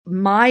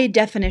my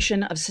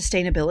definition of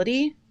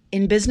sustainability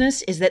in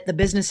business is that the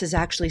business is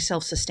actually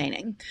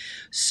self-sustaining.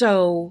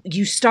 So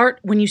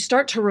when you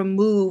start to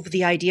remove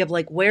the idea of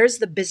like, where's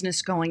the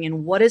business going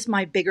and what is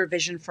my bigger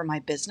vision for my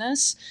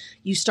business,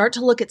 you start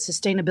to look at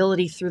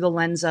sustainability through the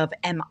lens of,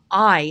 am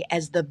I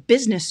as the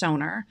business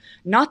owner,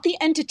 not the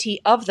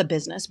entity of the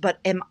business, but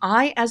am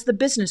I as the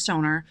business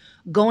owner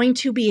going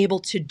to be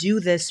able to do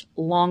this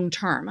long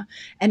term?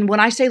 And when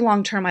I say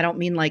long term, I don't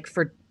mean like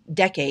for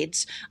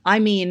decades. I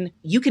mean,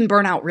 you can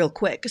burn out real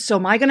quick. So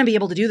am I going to be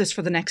able to do this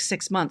for the next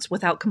 6 months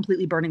without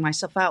completely burning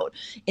myself out?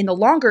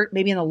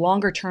 Maybe in the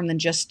longer term than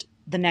just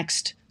the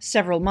next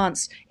several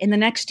months,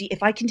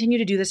 if I continue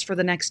to do this for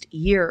the next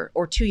year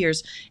or 2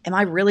 years, am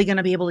I really going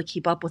to be able to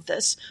keep up with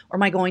this? Or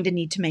am I going to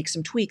need to make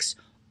some tweaks?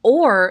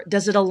 Or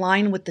does it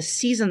align with the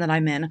season that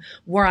I'm in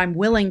where I'm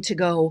willing to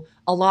go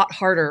a lot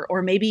harder?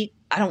 Or maybe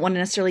I don't want to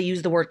necessarily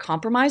use the word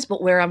compromise,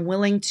 but where I'm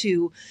willing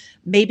to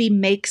maybe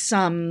make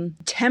some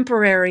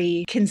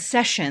temporary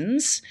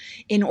concessions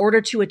in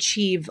order to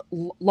achieve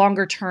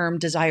longer term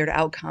desired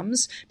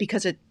outcomes,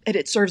 because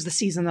it serves the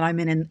season that I'm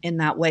in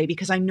that way,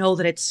 because I know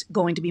that it's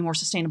going to be more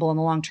sustainable in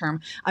the long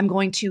term. I'm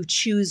going to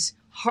choose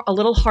a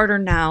little harder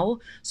now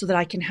so that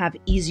I can have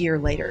easier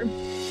later.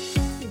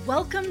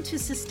 Welcome to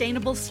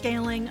Sustainable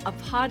Scaling, a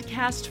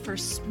podcast for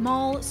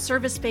small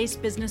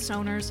service-based business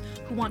owners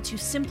who want to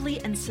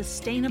simply and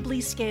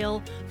sustainably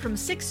scale from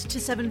 6 to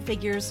 7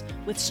 figures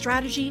with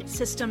strategy,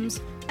 systems,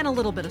 and a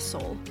little bit of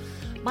soul.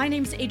 My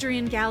name's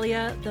Adrienne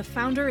Gallia, the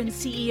founder and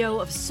CEO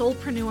of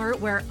Soulpreneur,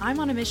 where I'm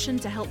on a mission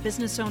to help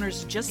business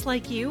owners just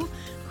like you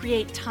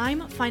create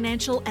time,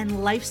 financial,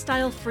 and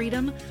lifestyle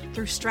freedom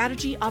through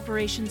strategy,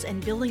 operations,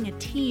 and building a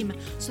team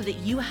so that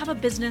you have a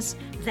business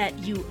that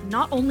you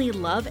not only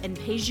love and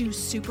pays you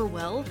super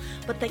well,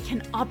 but that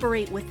can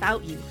operate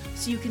without you.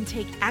 So you can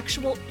take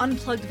actual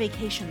unplugged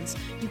vacations,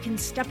 you can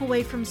step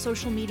away from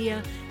social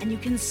media, and you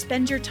can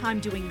spend your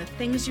time doing the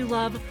things you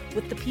love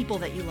with the people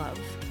that you love.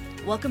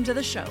 Welcome to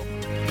the show.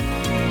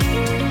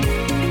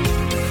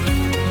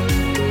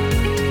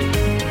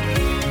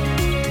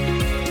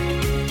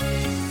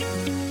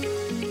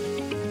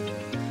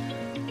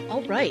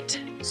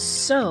 Right.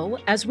 So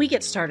as we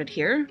get started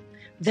here,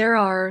 there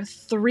are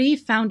 3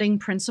 founding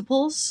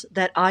principles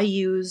that I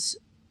use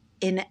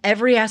in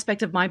every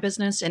aspect of my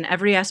business, in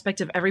every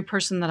aspect of every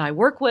person that I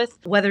work with,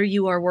 whether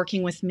you are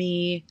working with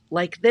me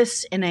like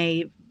this in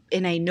a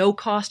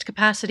no-cost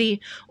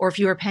capacity, or if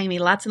you are paying me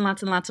lots and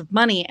lots and lots of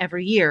money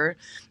every year,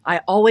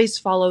 I always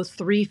follow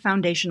 3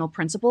 foundational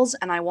principles,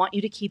 and I want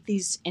you to keep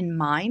these in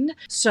mind.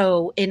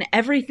 So in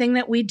everything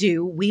that we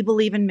do, we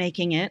believe in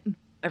making it,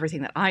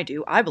 everything that I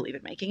do, I believe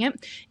in making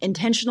it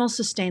intentional,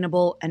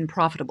 sustainable, and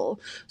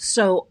profitable.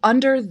 So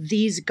under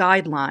these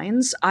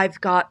guidelines, I've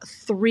got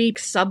 3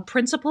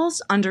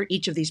 sub-principles under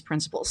each of these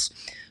principles.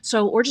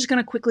 So we're just going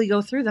to quickly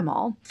go through them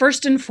all.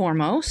 First and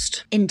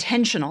foremost,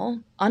 intentional.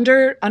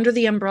 Under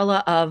the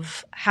umbrella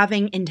of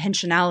having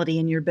intentionality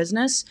in your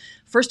business,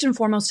 first and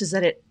foremost is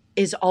that it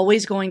is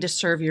always going to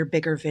serve your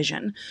bigger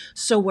vision.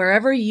 So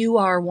wherever you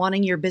are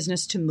wanting your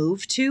business to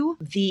move to,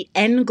 the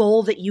end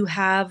goal that you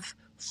have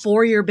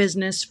for your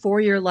business, for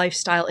your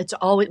lifestyle, it's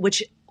always,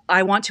 which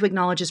I want to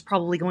acknowledge is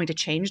probably going to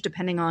change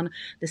depending on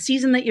the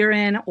season that you're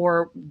in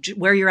or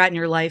where you're at in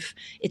your life.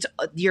 It's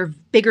your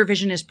bigger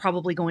vision is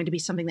probably going to be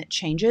something that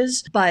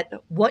changes,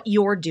 but what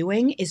you're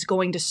doing is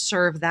going to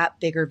serve that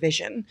bigger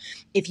vision.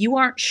 If you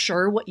aren't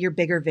sure what your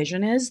bigger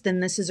vision is, then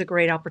this is a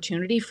great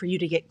opportunity for you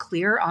to get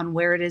clear on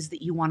where it is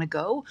that you want to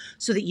go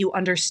so that you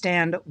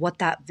understand what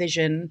that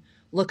vision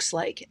looks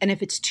like. And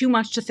if it's too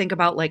much to think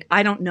about, like,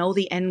 I don't know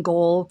the end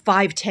goal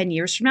 5-10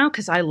 years from now,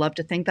 because I love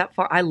to think that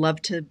far. I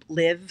love to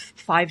live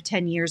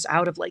 5-10 years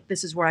out of like,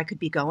 this is where I could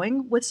be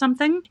going with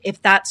something.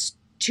 If that's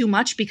too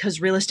much,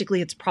 because realistically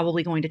it's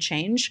probably going to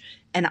change.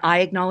 And I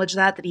acknowledge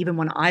that even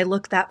when I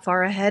look that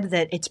far ahead,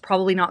 that it's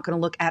probably not going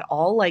to look at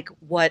all like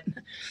what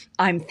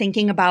I'm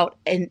thinking about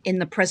in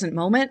the present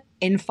moment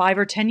in 5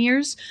 or 10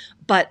 years.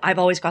 But I've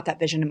always got that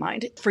vision in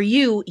mind. For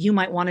you, you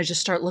might want to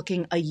just start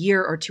looking a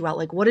year or 2 out.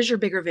 Like, what is your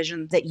bigger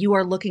vision that you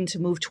are looking to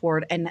move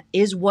toward? And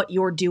is what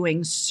you're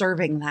doing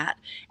serving that?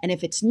 And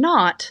if it's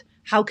not,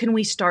 how can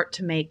we start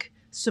to make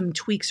some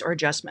tweaks or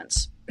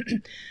adjustments?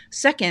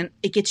 Second,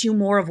 it gets you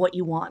more of what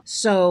you want.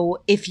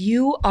 So if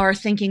you are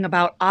thinking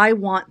about, I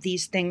want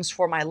these things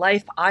for my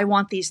life, I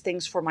want these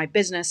things for my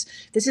business,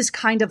 this is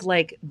kind of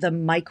like the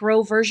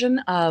micro version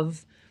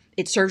of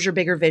it serves your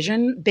bigger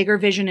vision. Bigger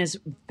vision is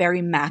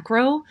very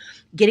macro.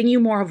 Getting you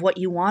more of what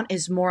you want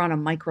is more on a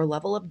micro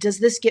level of, does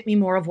this get me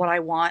more of what I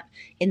want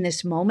in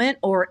this moment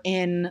or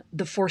in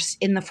the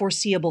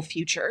foreseeable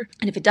future?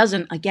 And if it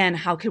doesn't, again,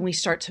 how can we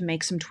start to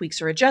make some tweaks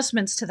or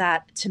adjustments to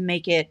that to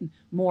make it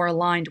more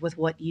aligned with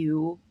what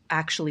you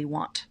actually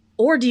want?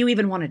 Or do you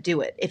even want to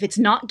do it? If it's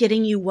not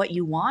getting you what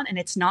you want and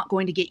it's not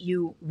going to get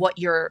you what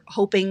you're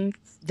hoping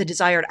the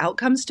desired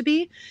outcomes to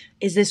be,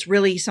 is this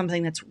really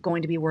something that's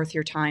going to be worth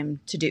your time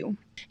to do?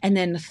 And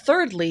then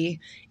thirdly,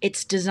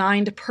 it's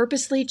designed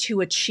purposely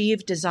to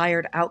achieve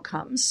desired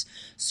outcomes.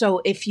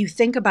 So if you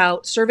think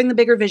about serving the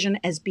bigger vision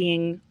as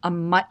being a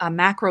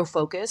macro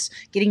focus,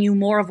 getting you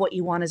more of what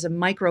you want as a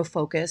micro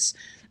focus,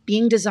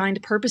 being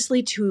designed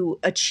purposely to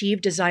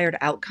achieve desired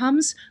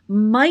outcomes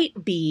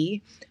might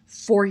be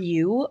for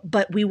you,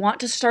 but we want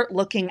to start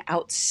looking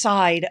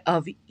outside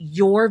of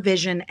your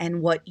vision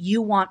and what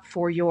you want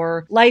for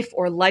your life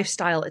or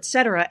lifestyle,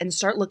 etc., and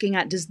start looking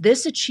at, does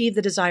this achieve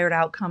the desired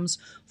outcomes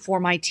for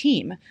my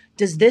team?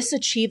 Does this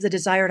achieve the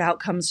desired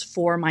outcomes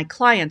for my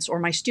clients or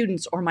my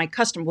students or my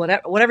customer,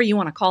 whatever you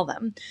want to call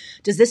them?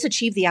 Does this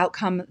achieve the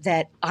outcome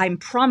that I'm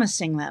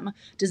promising them?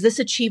 Does this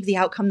achieve the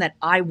outcome that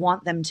I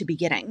want them to be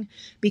getting?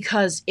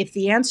 Because if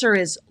the answer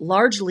is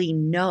largely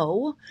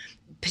no,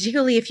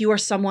 particularly if you are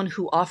someone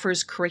who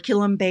offers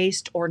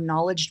curriculum-based or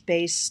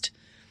knowledge-based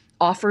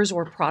offers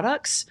or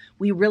products,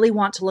 we really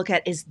want to look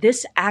at, is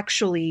this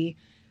actually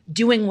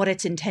doing what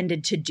it's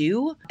intended to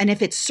do? And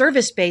if it's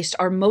service-based,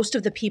 are most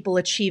of the people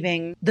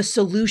achieving the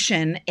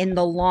solution in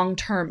the long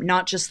term?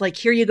 Not just like,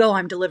 here you go,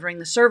 I'm delivering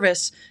the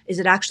service. Is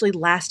it actually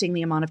lasting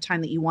the amount of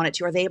time that you want it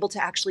to? Are they able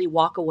to actually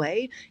walk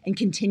away and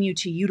continue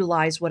to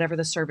utilize whatever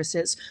the service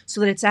is, so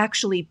that it's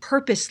actually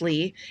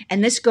purposely,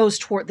 and this goes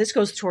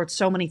towards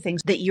so many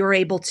things, that you're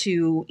able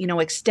to,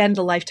 extend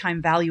the lifetime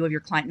value of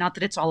your client. Not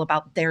that it's all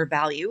about their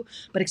value,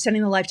 but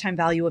extending the lifetime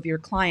value of your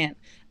client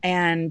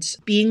and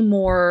being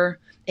more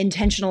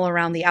intentional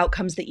around the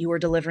outcomes that you are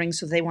delivering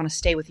so they want to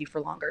stay with you for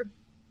longer.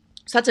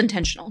 So that's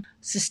intentional.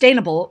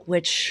 Sustainable,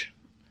 which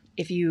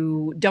if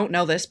you don't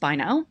know this by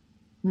now,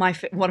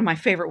 one of my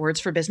favorite words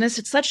for business.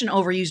 It's such an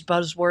overused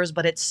buzzword,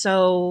 but this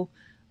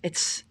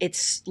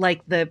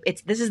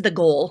is the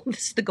goal.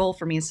 This is the goal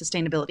for me, is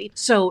sustainability.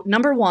 So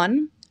number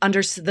one,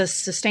 under the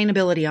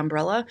sustainability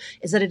umbrella,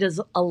 is that it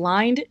is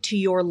aligned to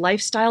your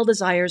lifestyle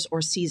desires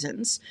or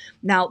seasons.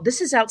 Now,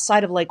 this is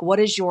outside of what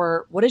is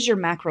your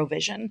macro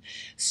vision.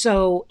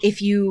 So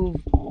if you've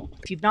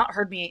not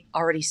heard me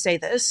already say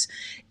this,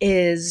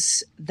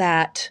 is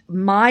that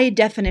my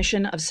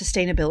definition of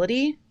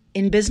sustainability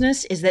in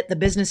business is that the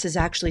business is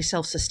actually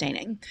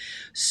self-sustaining.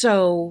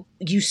 So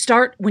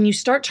when you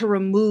start to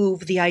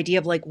remove the idea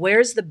of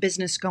where's the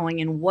business going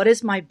and what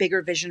is my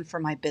bigger vision for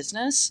my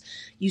business,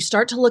 you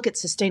start to look at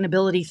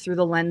sustainability through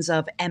the lens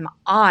of, am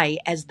I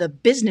as the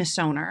business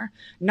owner,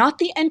 not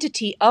the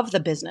entity of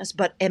the business,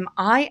 but am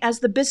I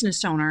as the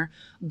business owner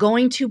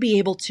going to be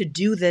able to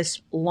do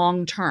this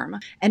long term?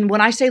 And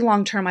when I say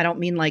long term, I don't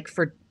mean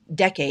for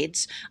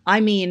decades. I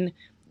mean,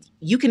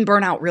 you can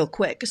burn out real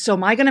quick. So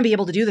am I going to be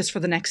able to do this for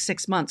the next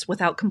 6 months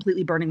without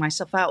completely burning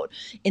myself out?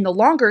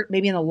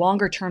 Maybe in the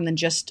longer term than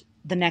just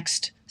the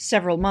next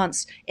several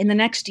months,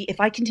 if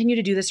I continue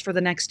to do this for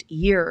the next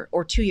year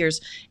or 2 years,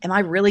 am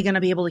I really going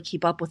to be able to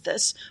keep up with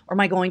this? Or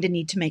am I going to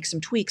need to make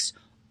some tweaks?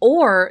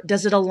 Or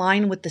does it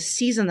align with the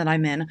season that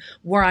I'm in,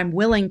 where I'm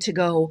willing to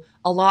go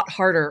a lot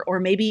harder? Or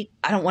maybe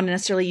I don't want to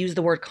necessarily use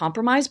the word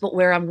compromise, but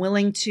where I'm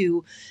willing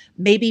to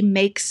maybe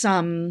make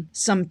some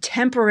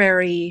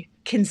temporary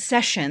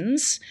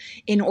concessions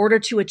in order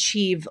to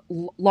achieve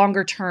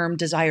longer term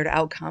desired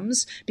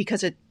outcomes,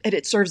 because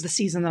it serves the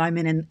season that I'm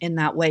in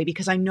that way,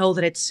 because I know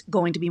that it's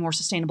going to be more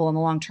sustainable in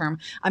the long term.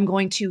 I'm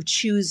going to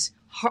choose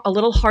a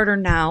little harder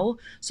now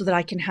so that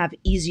I can have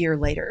easier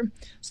later.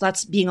 So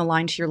that's being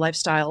aligned to your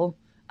lifestyle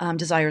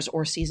desires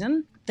or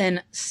season.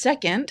 Then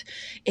second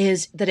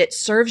is that it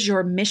serves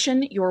your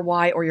mission, your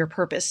why, or your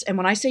purpose. And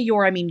when I say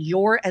your, I mean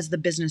your as the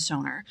business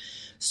owner.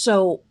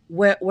 So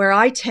where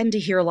I tend to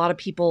hear a lot of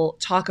people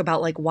talk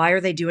about why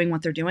are they doing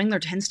what they're doing, there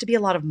tends to be a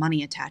lot of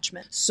money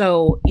attachment.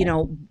 So,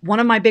 one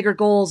of my bigger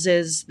goals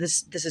is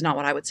this is not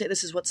what I would say.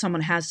 This is what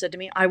someone has said to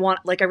me. I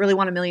really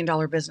want $1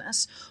 million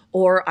business,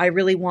 or I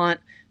really want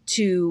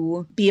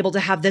to be able to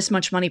have this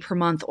much money per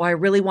month, or I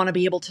really want to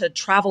be able to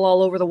travel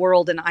all over the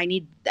world and I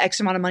need X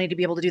amount of money to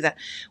be able to do that.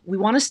 We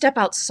want to step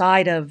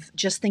outside of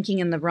just thinking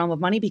in the realm of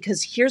money,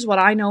 because here's what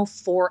I know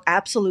for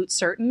absolute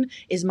certain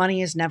is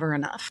money is never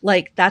enough.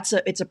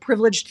 It's a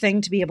privileged thing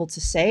to be able to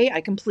say.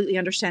 I completely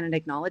understand and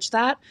acknowledge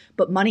that,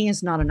 but money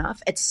is not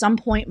enough. At some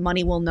point,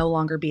 money will no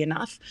longer be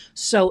enough.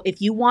 So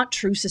if you want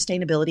true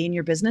sustainability in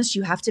your business,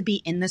 you have to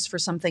be in this for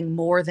something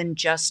more than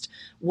just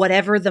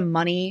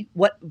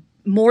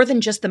more than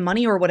just the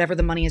money or whatever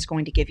the money is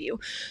going to give you.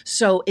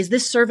 So is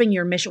this serving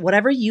your mission?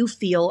 Whatever you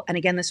feel, and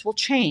again, this will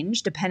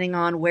change depending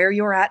on where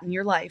you're at in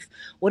your life.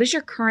 What is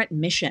your current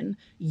mission,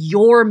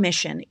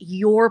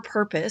 your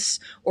purpose,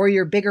 or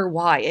your bigger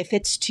why? If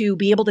it's to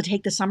be able to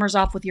take the summers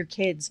off with your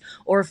kids,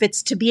 or if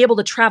it's to be able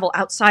to travel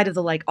outside of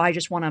the I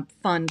just want to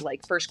fund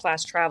first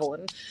class travel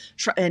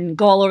and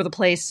go all over the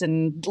place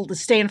and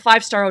stay in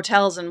 5-star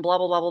hotels and blah,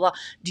 blah, blah, blah, blah.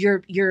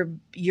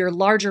 Your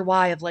larger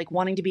why of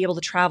wanting to be able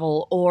to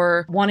travel,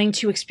 or wanting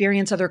to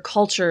experience other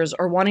cultures,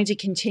 or wanting to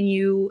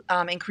continue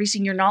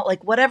increasing your knowledge,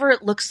 whatever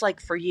it looks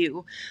like for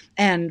you.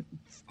 And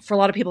for a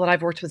lot of people that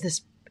I've worked with,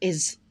 this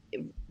is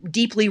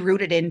deeply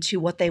rooted into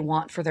what they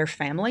want for their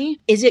family.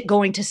 Is it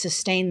going to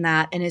sustain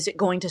that? And is it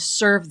going to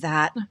serve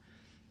that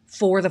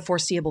for the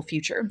foreseeable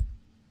future?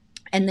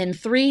 And then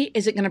 3,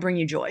 is it going to bring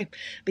you joy?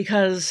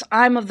 Because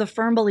I'm of the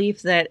firm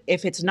belief that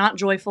if it's not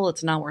joyful,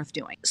 it's not worth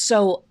doing.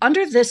 So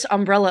under this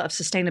umbrella of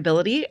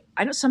sustainability,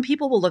 I know some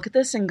people will look at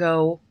this and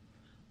go,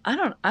 I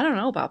don't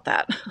know about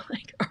that.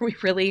 Like, are we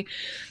really,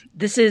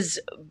 this is,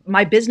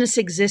 my business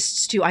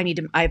exists to,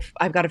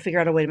 I've got to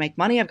figure out a way to make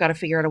money. I've got to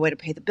figure out a way to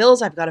pay the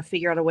bills. I've got to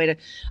figure out a way to,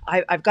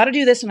 I've got to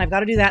do this and I've got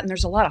to do that. And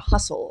there's a lot of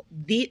hustle.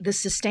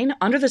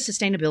 Under the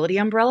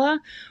sustainability umbrella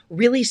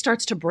really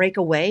starts to break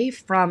away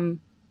from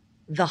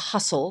the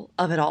hustle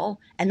of it all.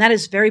 And that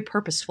is very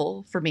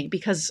purposeful for me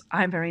because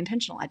I'm very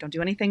intentional. I don't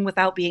do anything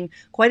without being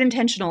quite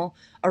intentional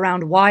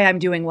around why I'm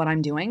doing what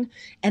I'm doing.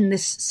 And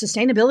this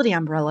sustainability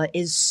umbrella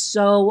is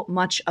so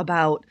much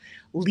about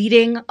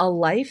leading a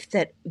life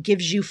that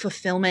gives you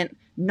fulfillment,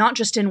 not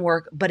just in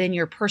work, but in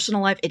your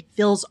personal life. It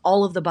fills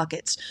all of the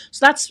buckets.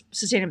 So that's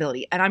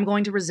sustainability. And I'm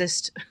going to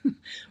resist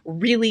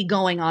really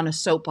going on a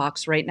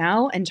soapbox right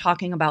now and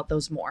talking about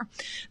those more.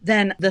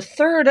 Then the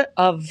third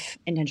of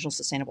intentional,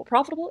 sustainable,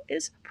 profitable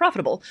is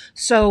profitable.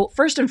 So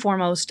first and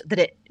foremost, that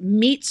it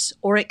meets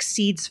or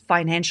exceeds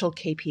financial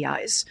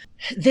KPIs.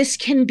 This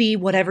can be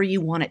whatever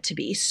you want it to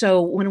be.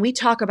 So when we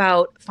talk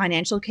about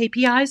financial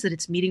KPIs, that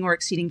it's meeting or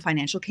exceeding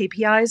financial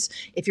KPIs,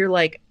 if you're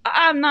like,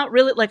 I'm not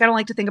really, like, I don't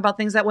like to think about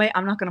things that way,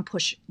 I'm not going to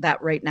push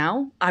that right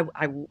now.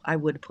 I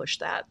would push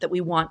that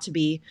we want to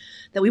be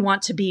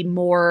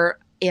more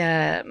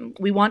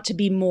we want to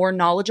be more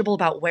knowledgeable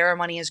about where our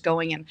money is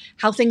going and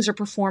how things are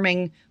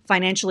performing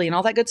financially and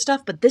all that good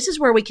stuff. But this is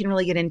where we can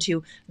really get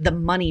into the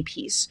money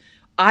piece.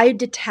 I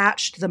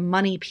detached the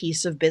money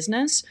piece of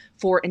business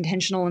for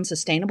intentional and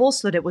sustainable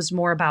so that it was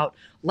more about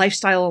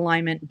lifestyle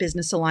alignment,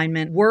 business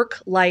alignment,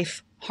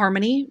 work-life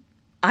harmony.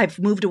 I've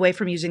moved away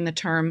from using the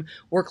term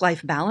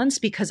work-life balance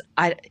because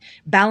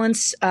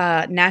balance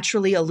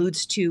naturally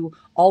alludes to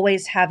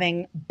always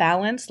having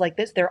balance like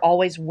this. They're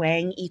always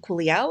weighing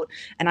equally out,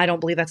 and I don't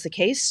believe that's the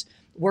case.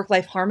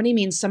 Work-life harmony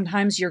means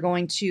sometimes you're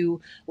going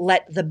to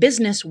let the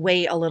business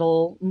weigh a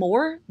little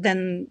more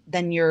than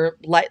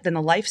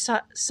the life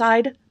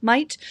side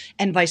might,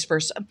 and vice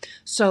versa.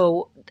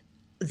 So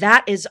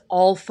that is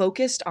all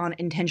focused on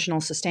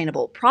intentional,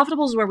 sustainable.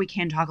 Profitable is where we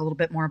can talk a little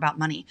bit more about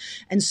money.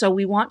 And so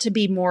we want to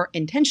be more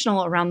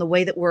intentional around the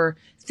way that we're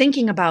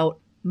thinking about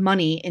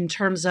money in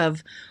terms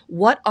of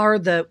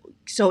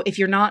so if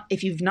you're not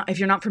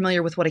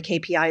familiar with what a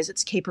KPI is,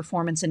 it's key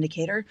performance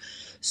indicator.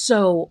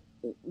 So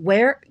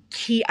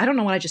I don't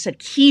know what I just said,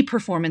 key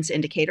performance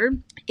indicator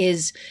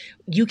is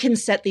you can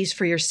set these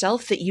for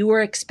yourself that you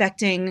are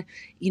expecting,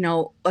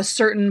 a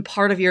certain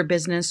part of your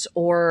business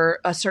or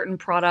a certain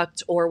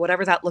product or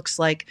whatever that looks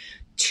like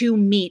to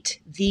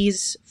meet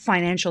these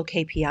financial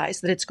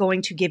KPIs, that it's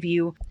going to give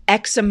you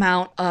X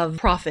amount of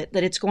profit,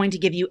 that it's going to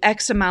give you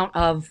X amount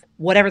of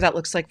whatever that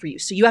looks like for you.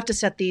 So you have to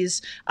set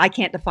these. I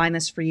can't define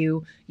this for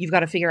you. You've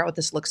got to figure out what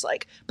this looks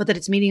like, but that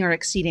it's meeting or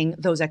exceeding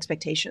those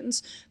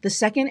expectations. The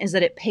second is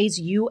that it pays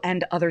you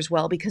and others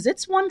well, because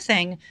it's one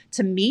thing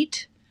to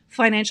meet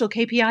financial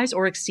KPIs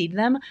or exceed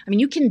them. I mean,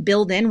 you can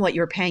build in what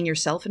you're paying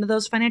yourself into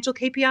those financial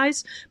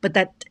KPIs, but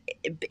that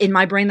in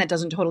my brain, that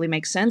doesn't totally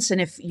make sense. And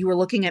if you were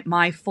looking at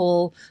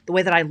the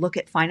way that I look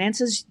at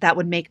finances, that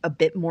would make a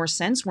bit more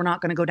sense. We're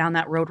not going to go down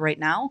that road right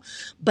now,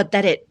 but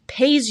that it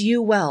pays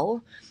you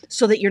well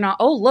so that you're not,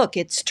 oh, look,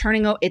 it's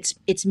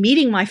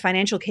meeting my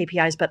financial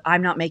KPIs, but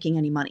I'm not making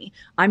any money.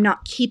 I'm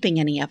not keeping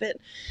any of it.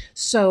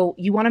 So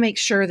you want to make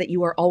sure that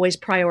you are always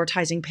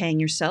prioritizing paying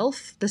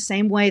yourself, the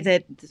same way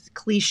that the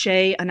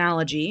cliche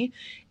analogy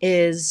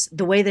is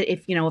the way that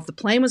if the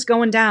plane was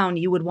going down,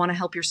 you would want to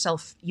help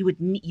yourself.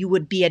 You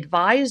would be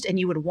advised and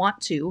you would want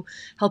to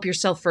help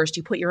yourself first.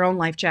 You put your own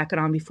life jacket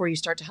on before you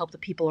start to help the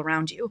people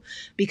around you.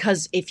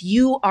 Because if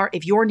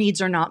your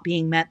needs are not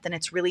being met, then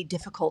it's really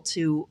difficult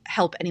to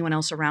help anyone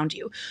else around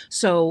you.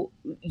 So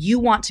you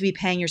want to be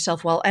paying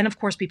yourself well, and of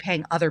course be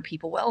paying other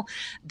people well.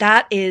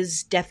 That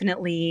is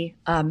definitely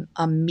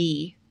a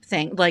me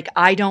thing. Like,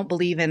 I don't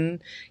believe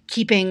in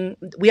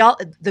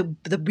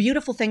the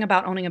beautiful thing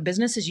about owning a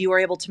business is you are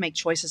able to make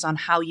choices on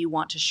how you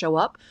want to show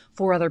up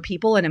for other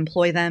people and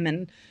employ them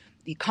and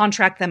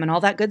contract them and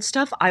all that good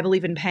stuff. I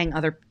believe in paying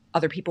other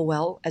people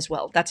well as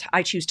well.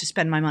 I choose to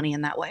spend my money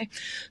in that way.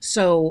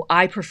 So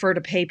I prefer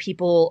to pay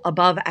people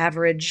above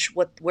average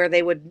what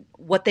they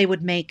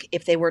would make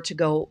if they were to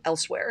go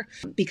elsewhere,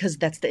 because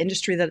that's the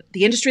industry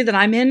that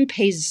I'm in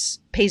pays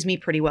me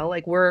pretty well.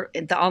 Like,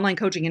 the online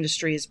coaching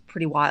industry is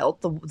pretty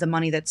wild, the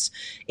money that's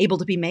able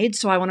to be made.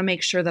 So I want to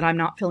make sure that I'm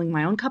not filling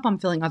my own cup, I'm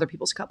filling other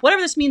people's cup.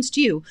 Whatever this means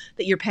to you,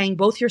 that you're paying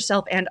both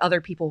yourself and other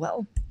people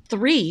well.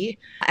 3,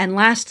 and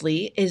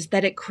lastly, is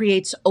that it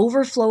creates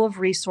overflow of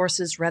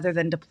resources rather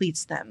than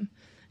depletes them.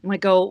 You might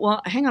go,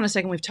 well, hang on a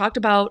second. We've talked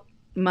about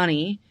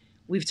money.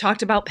 We've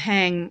talked about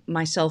paying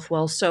myself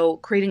well. So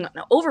creating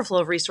an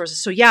overflow of resources.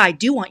 So yeah, I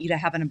do want you to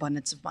have an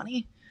abundance of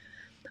money.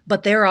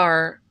 But there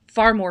are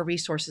far more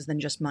resources than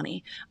just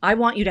money. I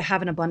want you to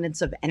have an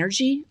abundance of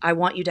energy. I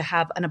want you to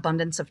have an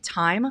abundance of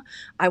time.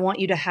 I want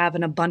you to have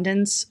an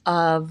abundance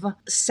of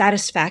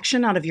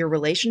satisfaction out of your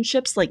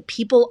relationships. Like,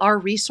 people are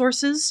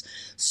resources.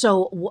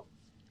 So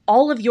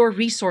all of your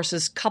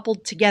resources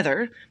coupled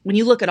together, when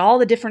you look at all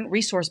the different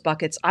resource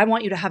buckets, I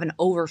want you to have an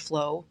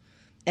overflow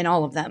in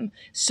all of them.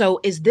 So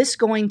is this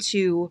going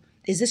to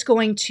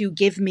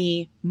give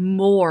me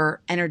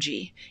more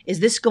energy?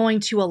 Is this going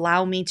to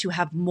allow me to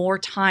have more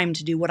time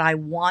to do what I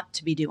want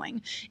to be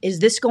doing? Is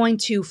this going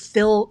to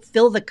fill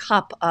the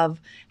cup of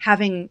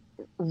having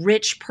a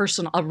rich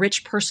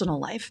personal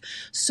life?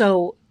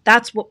 So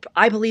that's what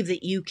I believe,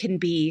 that you can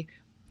be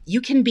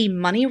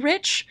money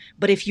rich,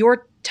 but if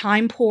you're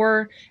time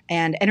poor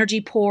and energy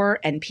poor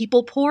and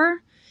people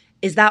poor,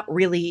 is that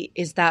really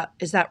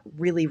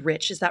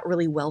rich? Is that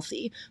really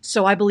wealthy?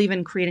 So I believe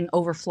in creating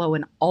overflow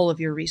in all of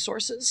your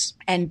resources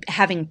and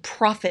having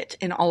profit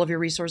in all of your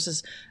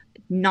resources,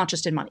 not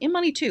just in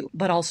money too,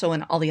 but also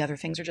in all the other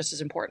things are just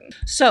as important.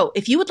 So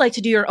if you would like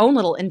to do your own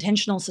little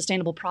intentional,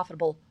 sustainable,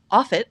 profitable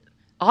audit,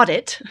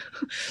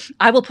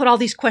 I will put all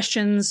these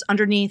questions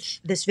underneath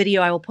this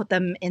video. I will put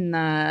them in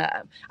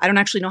I don't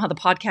actually know how the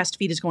podcast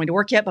feed is going to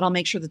work yet, but I'll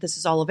make sure that this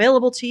is all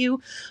available to you.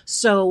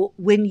 So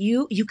when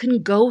you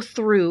can go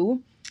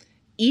through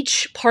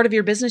each part of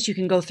your business, you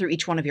can go through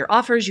each one of your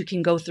offers, you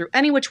can go through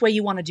any which way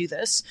you want to do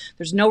this.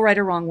 There's no right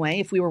or wrong way.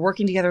 If we were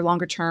working together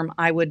longer term,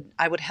 I would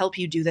help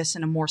you do this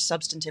in a more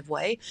substantive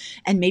way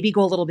and maybe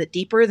go a little bit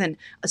deeper than,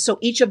 so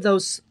each of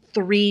those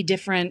three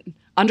different,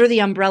 under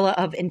the umbrella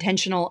of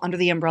intentional, under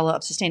the umbrella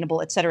of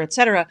sustainable, et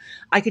cetera,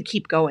 I could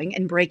keep going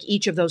and break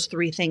each of those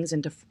three things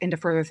into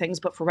further things.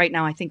 But for right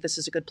now, I think this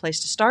is a good place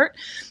to start.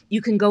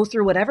 You can go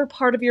through whatever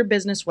part of your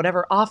business,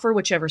 whatever offer,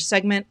 whichever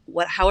segment,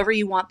 however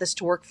you want this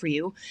to work for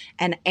you,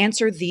 and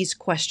answer these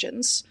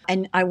questions.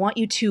 And I want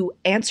you to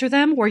answer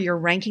them where you're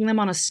ranking them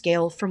on a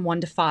scale from 1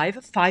 to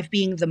 5, 5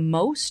 being the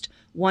most,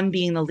 1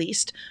 being the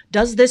least.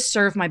 Does this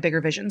serve my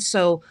bigger vision?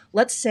 So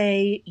let's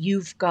say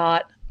you've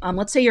got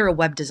let's say you're a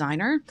web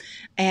designer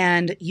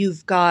and you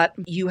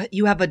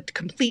have a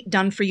complete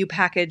done for you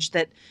package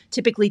that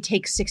typically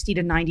takes 60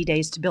 to 90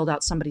 days to build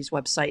out somebody's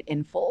website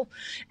in full.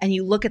 And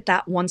you look at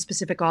that one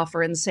specific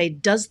offer and say,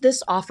 does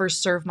this offer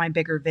serve my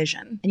bigger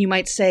vision? And you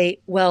might say,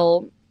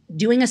 well,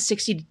 doing a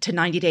 60 to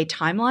 90 day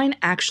timeline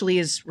actually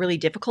is really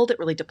difficult. It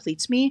really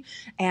depletes me.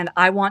 And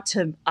I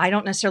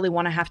don't necessarily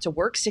want to have to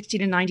work 60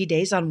 to 90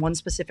 days on one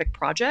specific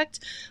project.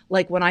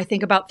 Like, when I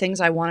think about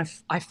things, I want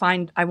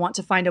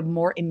to find a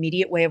more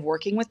immediate way of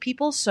working with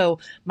people. So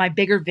my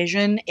bigger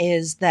vision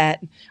is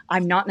that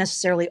I'm not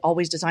necessarily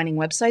always designing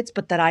websites,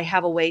 but that I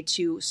have a way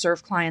to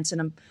serve clients in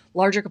a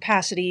larger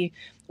capacity,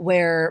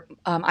 where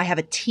I have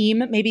a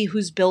team maybe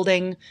who's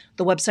building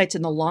the websites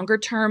in the longer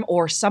term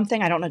or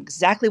something. I don't know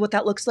exactly what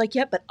that looks like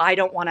yet, but I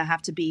don't want to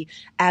have to be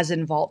as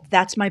involved.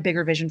 That's my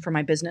bigger vision for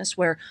my business,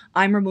 where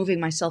I'm removing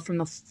myself from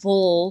the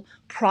full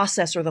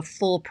process or the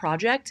full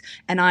project,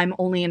 and I'm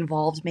only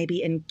involved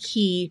maybe in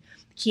key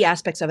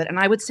aspects of it. And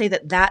I would say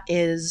that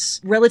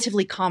is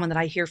relatively common, that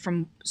I hear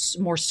from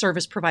more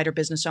service provider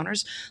business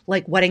owners,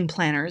 like wedding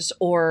planners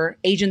or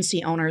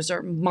agency owners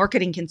or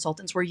marketing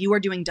consultants, where you are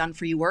doing done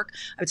for you work.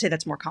 I would say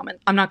that's more common.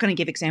 I'm not going to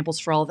give examples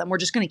for all of them. We're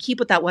just going to keep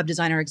with that web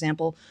designer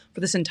example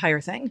for this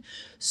entire thing.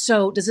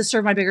 So does this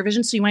serve my bigger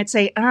vision? So you might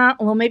say,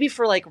 well, maybe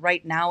for like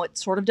right now it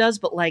sort of does,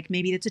 but like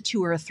maybe it's a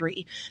 2 or a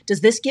 3. Does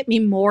this get me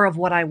more of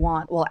what I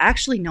want? Well,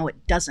 actually, no,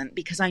 it doesn't,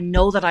 because I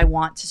know that I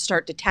want to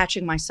start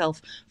detaching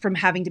myself from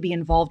having to be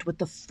involved with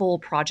the full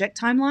project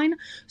timeline.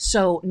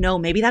 So no,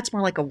 maybe that's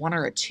more like a 1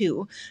 or a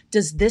 2.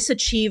 Does this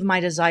achieve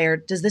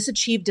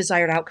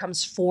desired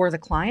outcomes for the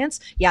clients?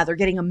 Yeah, they're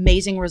getting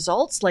amazing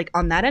results. Like,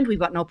 on that end, we've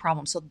got no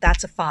problem. So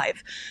that's a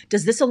 5.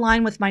 Does this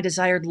align with my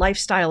desired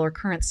lifestyle or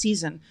current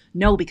season?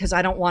 No, because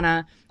I don't want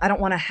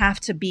to have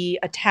to be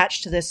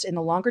attached to this in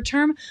the longer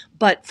term.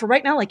 But for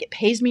right now, like, it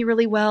pays me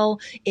really well.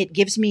 It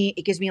gives me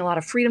a lot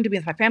of freedom to be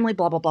with my family,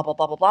 blah, blah, blah, blah,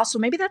 blah, blah, blah. So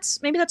maybe that's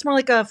more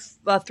like a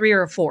 3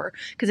 or a 4,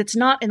 because it's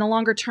not, in the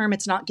longer term,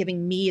 it's not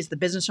giving me as the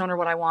business owner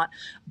what I want,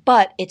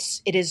 but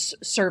it is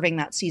serving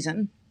that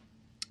season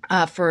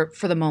for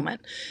the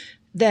moment.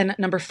 Then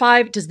number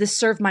 5, does this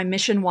serve my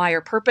mission, why,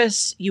 or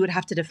purpose? You would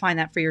have to define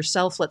that for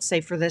yourself. Let's say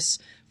for this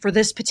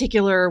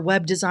particular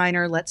web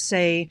designer, let's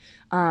say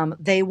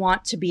they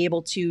want to be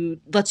able to,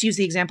 let's use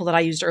the example that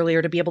I used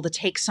earlier, to be able to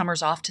take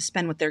summers off to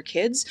spend with their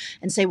kids,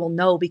 and say, well,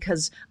 no,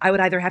 because I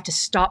would either have to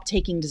stop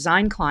taking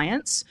design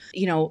clients,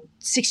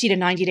 60 to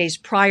 90 days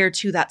prior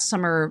to that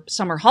summer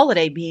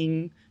holiday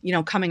being,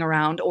 coming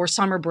around, or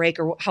summer break,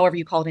 or however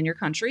you call it in your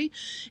country,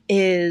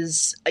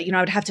 is, I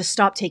would have to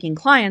stop taking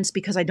clients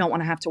because I don't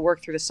want to have to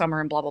work through the summer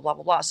and blah, blah, blah,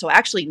 blah, blah. So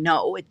actually,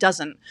 no, it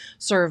doesn't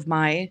serve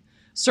my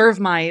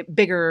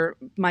bigger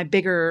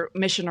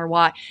mission or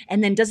why.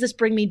 And then, does this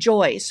bring me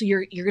joy? So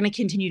you're going to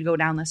continue to go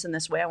down this in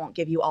this way. I won't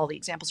give you all the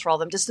examples for all of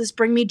them. Does this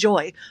bring me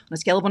joy? On a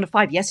scale of 1 to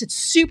 5, yes, it's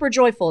super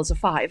joyful as a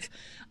 5.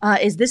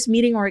 Is this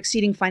meeting or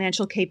exceeding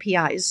financial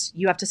KPIs?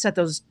 You have to set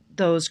those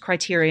those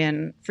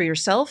criterion for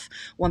yourself.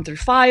 1 through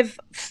 5.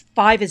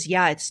 5 is,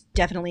 yeah, it's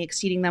definitely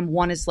exceeding them.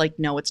 1 is like,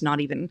 no, it's not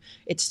even,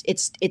 it's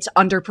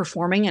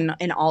underperforming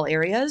in all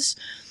areas.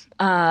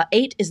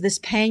 8, is this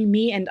paying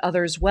me and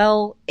others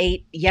well?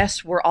 8,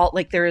 yes, we're all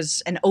like, there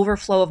is an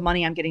overflow of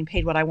money. I'm getting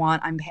paid what I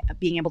want. I'm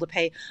being able to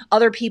pay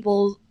other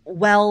people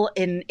well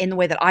in the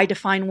way that I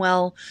define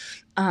well.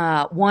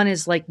 1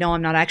 is like, no,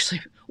 I'm not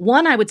actually.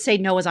 1, I would say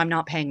no, is I'm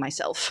not paying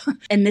myself.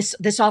 And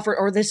this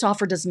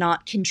offer does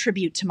not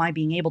contribute to my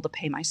being able to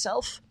pay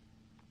myself.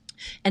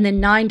 And then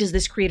 9, does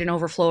this create an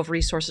overflow of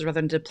resources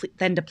rather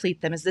than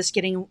deplete them? Is this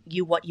getting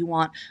you what you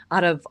want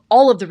out of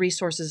all of the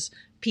resources,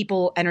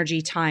 people,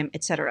 energy, time,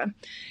 etc.?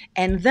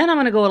 And then I'm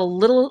going to go a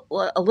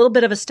little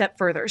bit of a step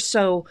further.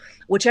 So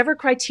whichever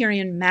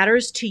criterion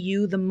matters to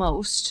you the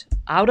most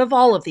out of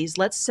all of these,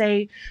 let's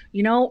say,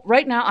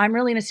 right now I'm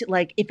really going to see,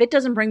 like, if it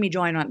doesn't bring me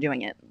joy, I'm not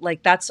doing it.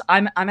 Like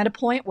I'm at a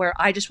point where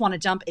I just want to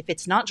jump. If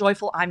it's not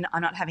joyful, I'm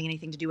not having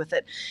anything to do with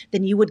it.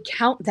 Then you would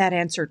count that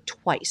answer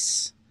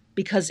twice,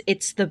 because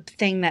it's the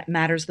thing that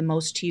matters the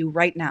most to you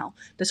right now.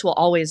 This will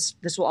always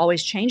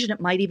change, and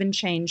it might even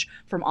change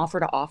from offer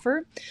to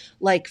offer.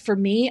 Like for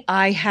me,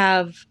 I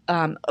have,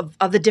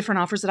 of the different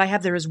offers that I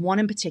have, there is one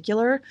in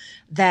particular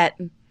that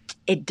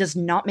it does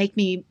not make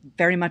me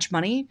very much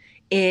money.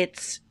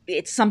 It's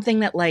something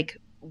that, like,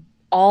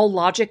 all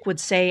logic would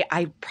say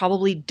I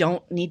probably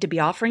don't need to be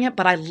offering it,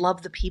 but I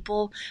love the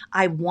people.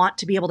 I want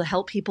to be able to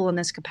help people in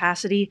this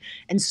capacity.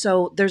 And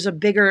so there's a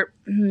bigger,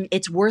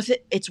 it's worth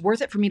it. It's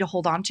worth it for me to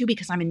hold on to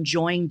because I'm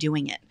enjoying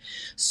doing it.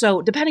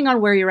 So depending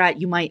on where you're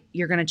at,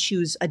 you're going to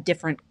choose a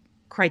different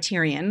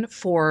criterion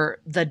for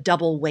the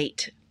double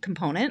weight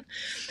component.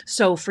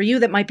 So for you,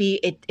 that might be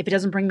if it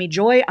doesn't bring me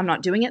joy, I'm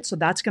not doing it. So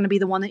that's going to be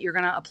the one that you're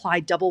going to apply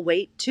double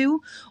weight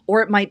to.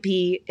 Or it might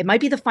be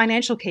the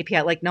financial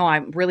KPI. Like, no,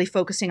 I'm really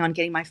focusing on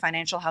getting my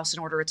financial house in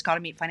order. It's got to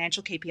meet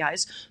financial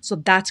KPIs. So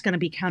that's going to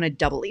be counted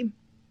doubly.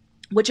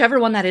 Whichever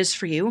one that is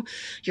for you,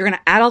 you're going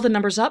to add all the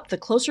numbers up. The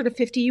closer to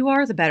 50 you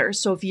are, the better.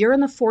 So if you're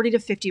in the 40 to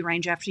 50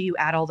 range after you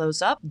add all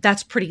those up,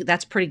 that's pretty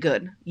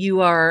good.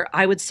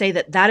 I would say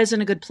that is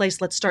in a good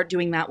place. Let's start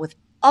doing that with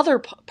other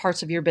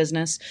parts of your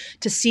business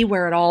to see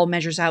where it all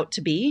measures out to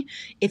be.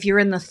 If you're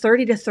in the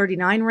 30 to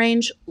 39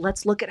 range,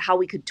 let's look at how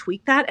we could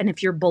tweak that. And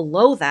if you're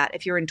below that,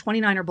 if you're in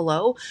 29 or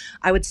below,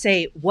 I would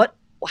say,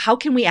 how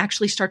can we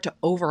actually start to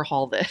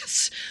overhaul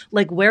this?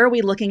 Like, where are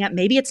we looking at?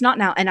 Maybe it's not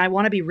now. And I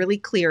want to be really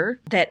clear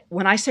that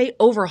when I say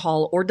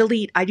overhaul or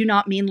delete, I do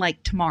not mean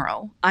like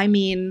tomorrow. I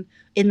mean,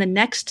 in the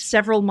next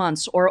several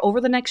months or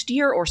over the next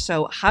year or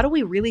so, how do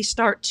we really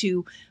start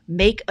to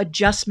make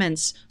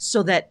adjustments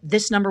so that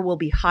this number will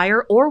be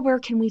higher? Or where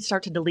can we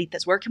start to delete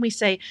this? Where can we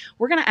say,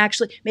 we're going to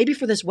actually, maybe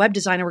for this web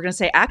designer, we're going to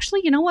say, actually,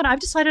 you know what? I've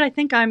decided I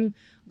think I'm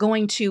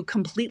going to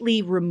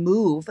completely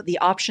remove the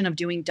option of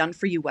doing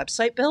done-for-you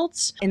website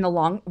builds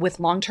with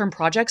long-term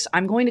projects.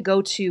 I'm going to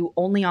go to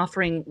only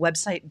offering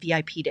website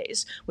VIP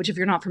days, which, if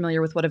you're not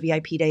familiar with what a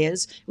VIP day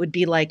is, it would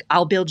be like,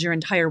 I'll build your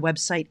entire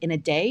website in a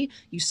day.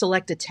 You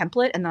select a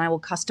template, and then I will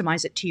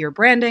customize it to your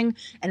branding,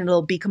 and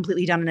it'll be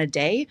completely done in a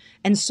day.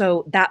 And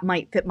so that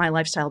might fit my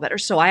lifestyle better.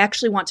 So I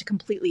actually want to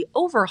completely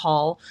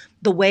overhaul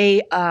the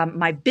way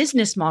my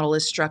business model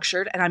is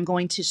structured, and I'm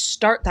going to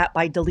start that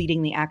by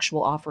deleting the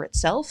actual offer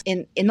itself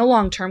in the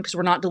long term, because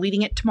we're not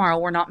deleting it tomorrow.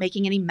 We're not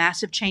making any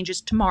massive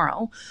changes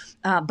tomorrow.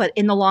 But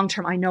in the long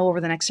term, I know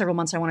over the next several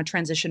months, I want to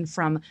transition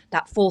from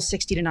that full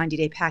 60 to 90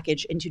 day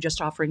package into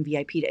just offering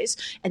VIP days.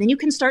 And then you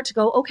can start to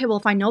go, okay, well,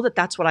 if I know that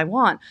that's what I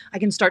want, I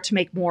can start to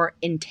make more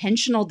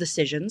intentional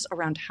decisions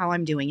around how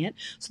I'm doing it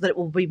so that it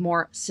will be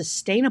more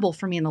sustainable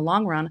for me in the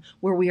long run,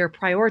 where we are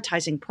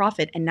prioritizing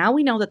profit. And now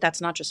we know that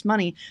that's not just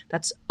money,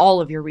 that's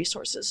all of your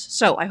resources.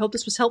 So I hope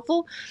this was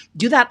helpful.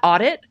 Do that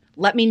audit.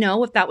 Let me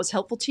know if that was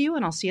helpful to you,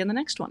 and I'll see you in the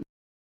next one.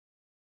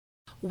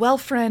 Well,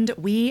 friend,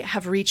 we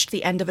have reached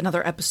the end of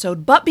another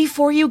episode, but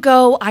before you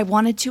go, I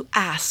wanted to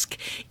ask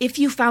if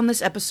you found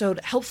this episode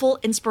helpful,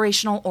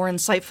 inspirational, or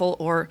insightful,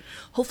 or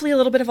hopefully a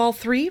little bit of all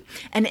three.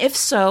 And if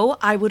so,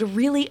 I would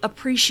really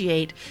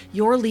appreciate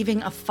your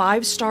leaving a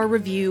 5-star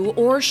review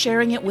or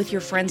sharing it with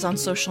your friends on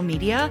social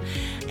media.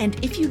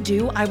 And if you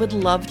do, I would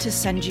love to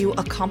send you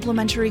a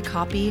complimentary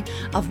copy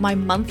of my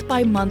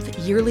month-by-month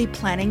yearly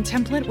planning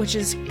template, which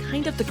is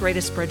kind of the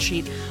greatest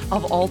spreadsheet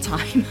of all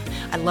time.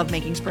 I love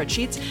making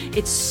spreadsheets.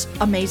 It's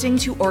amazing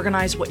to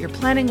organize what you're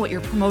planning, what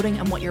you're promoting,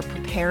 and what you're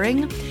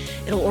preparing.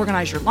 It'll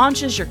organize your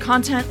launches, your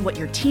content, what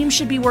your team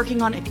should be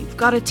working on if you've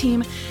got a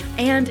team,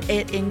 and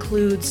it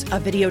includes a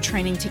video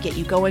training to get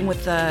you going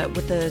with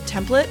the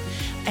template.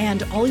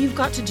 And all you've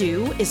got to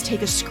do is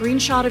take a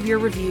screenshot of your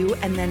review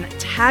and then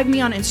tag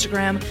me on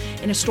Instagram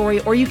in a story,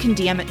 or you can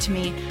DM it to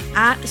me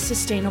at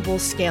Sustainable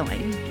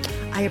Scaling.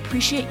 I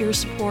appreciate your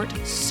support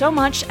so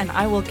much, and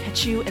I will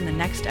catch you in the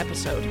next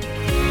episode.